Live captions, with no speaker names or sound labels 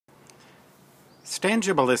Stan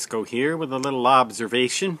Gibilisco here with a little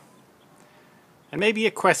observation and maybe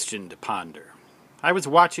a question to ponder. I was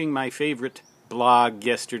watching my favorite blog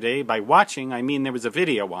yesterday. By watching, I mean there was a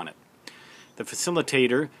video on it. The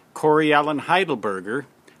facilitator, Corey Allen Heidelberger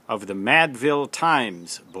of the Madville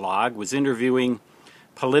Times blog, was interviewing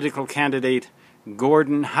political candidate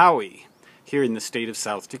Gordon Howie here in the state of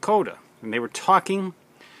South Dakota. And they were talking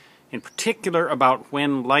in particular about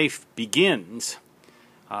when life begins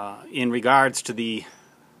in regards to the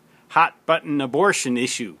hot-button abortion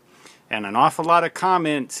issue. And an awful lot of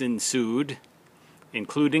comments ensued,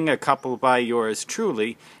 including a couple by yours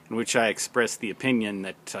truly, in which I expressed the opinion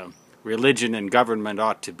that religion and government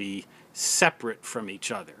ought to be separate from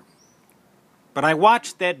each other. But I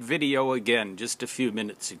watched that video again just a few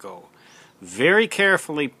minutes ago, very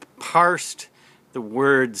carefully parsed the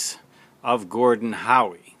words of Gordon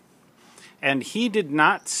Howie. And he did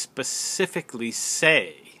not specifically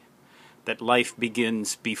say that life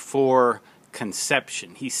begins before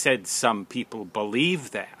conception. He said some people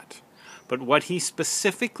believe that. But what he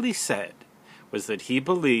specifically said was that he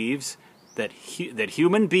believes that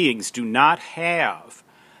human beings do not have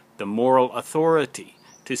the moral authority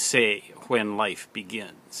to say when life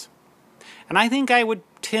begins. And I think I would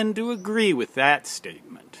tend to agree with that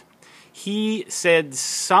statement. He said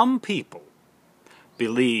some people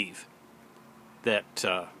believe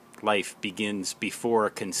that life begins before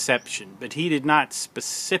conception, but he did not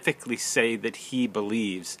specifically say that he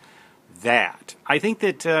believes that. I think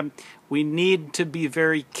that we need to be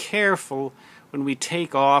very careful when we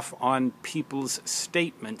take off on people's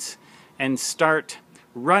statements and start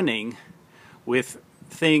running with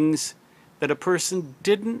things that a person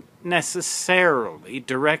didn't necessarily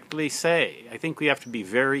directly say. I think we have to be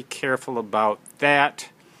very careful about that.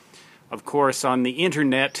 Of course, on the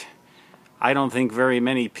internet, I don't think very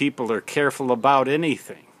many people are careful about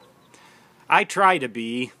anything. I try to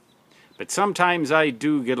be, but sometimes I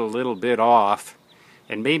do get a little bit off,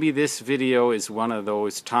 and maybe this video is one of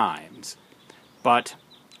those times. But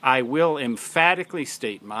I will emphatically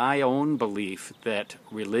state my own belief that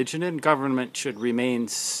religion and government should remain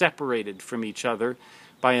separated from each other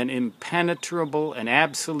by an impenetrable and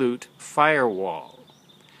absolute firewall.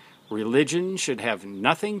 Religion should have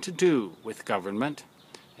nothing to do with government,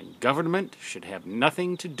 and government should have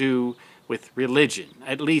nothing to do with religion,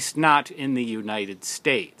 at least not in the United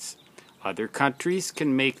States. Other countries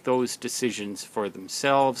can make those decisions for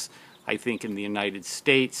themselves. I think in the United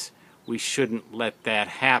States, we shouldn't let that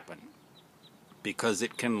happen, because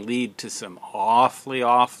it can lead to some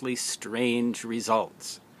awfully strange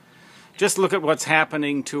results. Just look at what's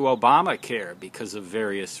happening to Obamacare because of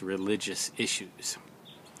various religious issues.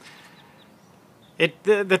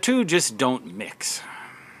 The two just don't mix.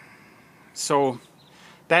 So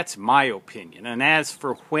that's my opinion. And as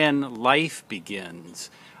for when life begins,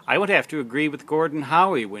 I would have to agree with Gordon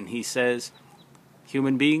Howie when he says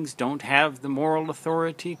human beings don't have the moral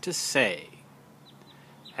authority to say.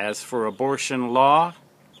 As for abortion law,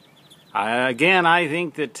 again, I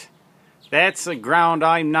think that that's a ground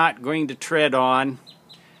I'm not going to tread on.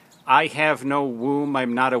 I have no womb.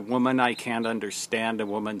 I'm not a woman. I can't understand a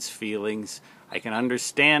woman's feelings. I can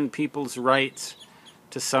understand people's rights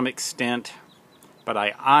to some extent, but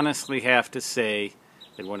I honestly have to say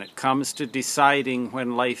that when it comes to deciding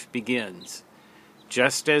when life begins,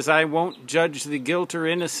 just as I won't judge the guilt or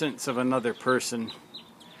innocence of another person,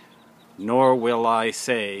 nor will I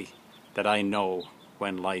say that I know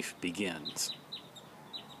when life begins.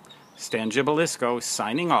 Stan Gibilisco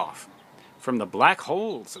signing off from the black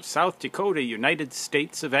holes of South Dakota, United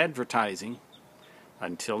States of advertising.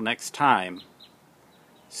 Until next time,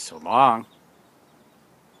 so long.